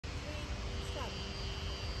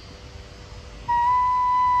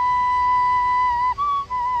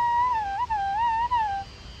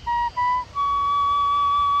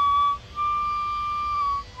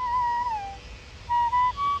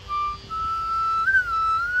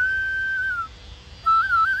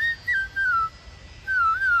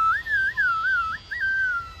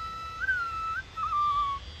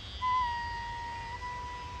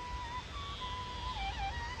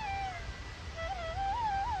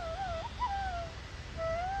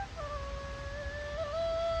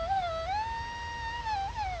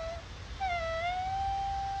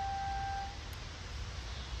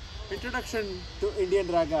Introduction to Indian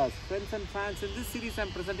Ragas. Friends and fans, in this series I'm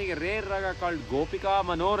presenting a rare raga called Gopika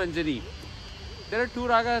Manoranjani. There are two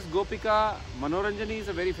ragas. Gopika Manoranjani is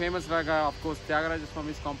a very famous raga. Of course, Tyagaraja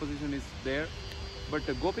Swami's composition is there. But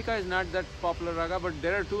Gopika is not that popular raga. But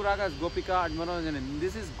there are two ragas, Gopika and Manoranjani.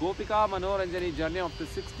 This is Gopika Manoranjani, journey of the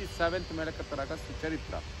 67th Melakatta raga,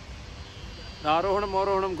 Sucharitra. The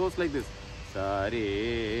Arohanam goes like this.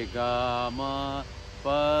 Sare Gama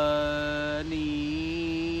Pani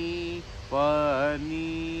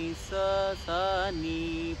Pani Sa Sa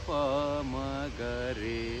Ni Pa Ma Ga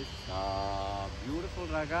Re Sa. Beautiful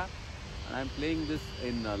raga, and I'm playing this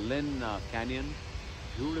in Lynn Canyon.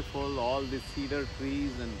 Beautiful, all these cedar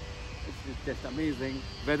trees, and it's just amazing.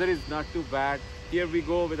 Weather is not too bad. Here we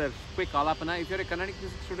go with a quick alapana. If you're a Carnatic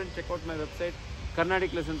music student, check out my website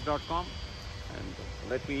carnaticlessons.com. And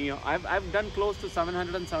let me, I've done close to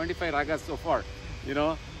 775 ragas so far. You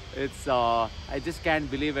know, it's I just can't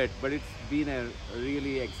believe it, but it's been a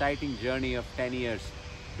really exciting journey of 10 years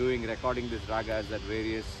recording this ragas at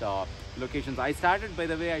various locations. I started, by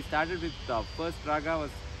the way, with first raga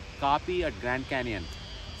was Kapi at Grand Canyon.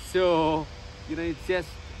 So, you know, it's just,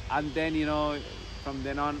 and then, you know, from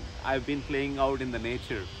then on, I've been playing out in the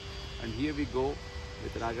nature. And here we go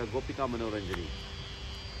with raga Gopika Manoranjani.